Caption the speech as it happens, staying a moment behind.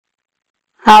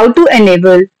How to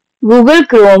enable Google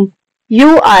Chrome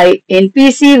UI in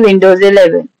PC Windows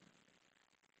 11.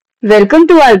 Welcome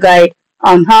to our guide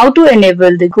on how to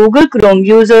enable the Google Chrome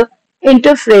user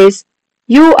interface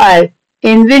UI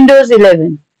in Windows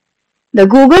 11. The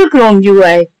Google Chrome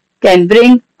UI can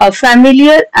bring a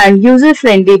familiar and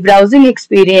user-friendly browsing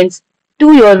experience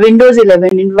to your Windows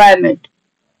 11 environment.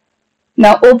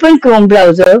 Now open Chrome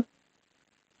browser.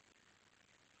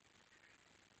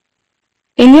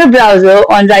 In your browser,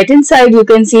 on right hand side you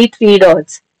can see three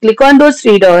dots. Click on those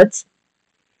three dots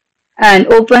and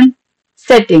open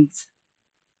Settings.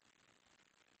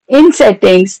 In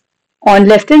Settings, on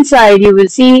left hand side you will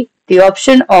see the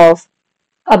option of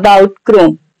About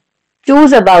Chrome.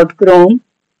 Choose About Chrome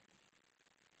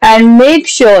and make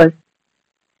sure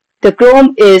the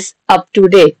Chrome is up to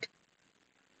date.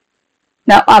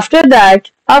 Now after that,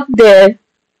 up there,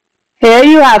 here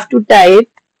you have to type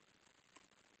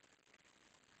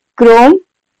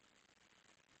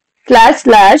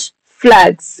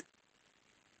Chrome//flags.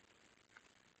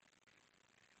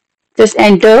 Just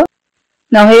enter.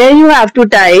 Now here you have to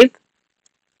type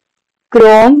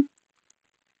Chrome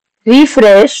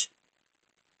refresh.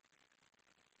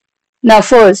 Now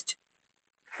first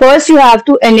you have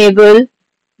to enable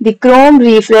the Chrome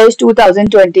refresh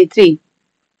 2023.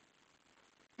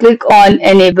 Click on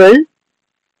enable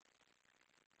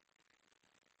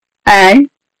and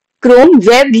Chrome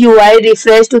Web UI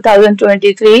Refresh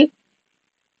 2023,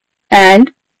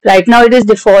 and right now it is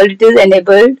default, it is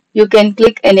enabled. You can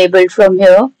click enabled from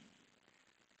here.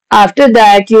 After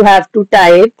that you have to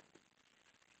type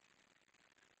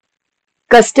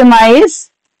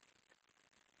customize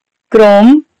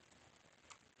Chrome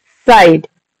side.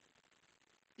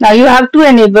 Now you have to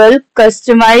enable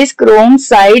customize Chrome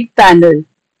side panel.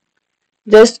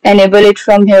 Just enable it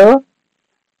from here.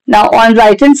 Now on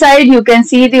right hand side you can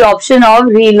see the option of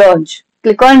relaunch.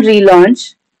 Click on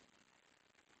relaunch.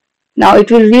 Now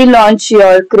it will relaunch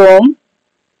your Chrome.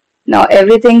 Now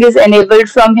everything is enabled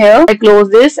from here. I close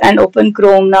this and open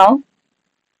Chrome now.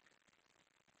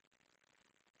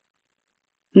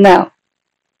 Now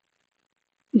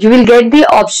you will get the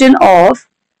option of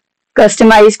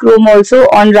customize Chrome also.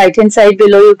 On right hand side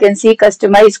below you can see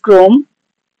customize Chrome.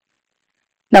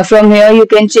 Now from here you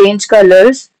can change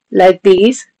colors like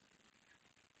these.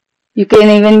 You can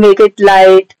even make it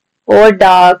light or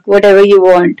dark, whatever you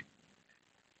want.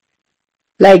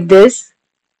 Like this.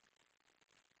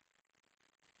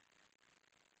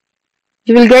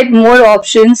 You will get more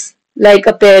options like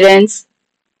appearance.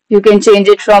 You can change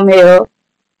it from here.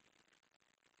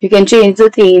 You can change the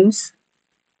themes.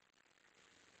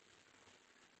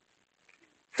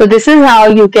 So this is how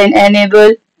you can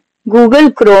enable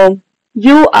Google Chrome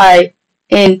UI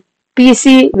in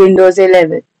PC Windows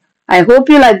 11. I hope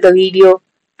you liked the video.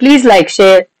 Please like,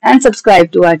 share and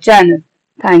subscribe to our channel.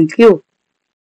 Thank you.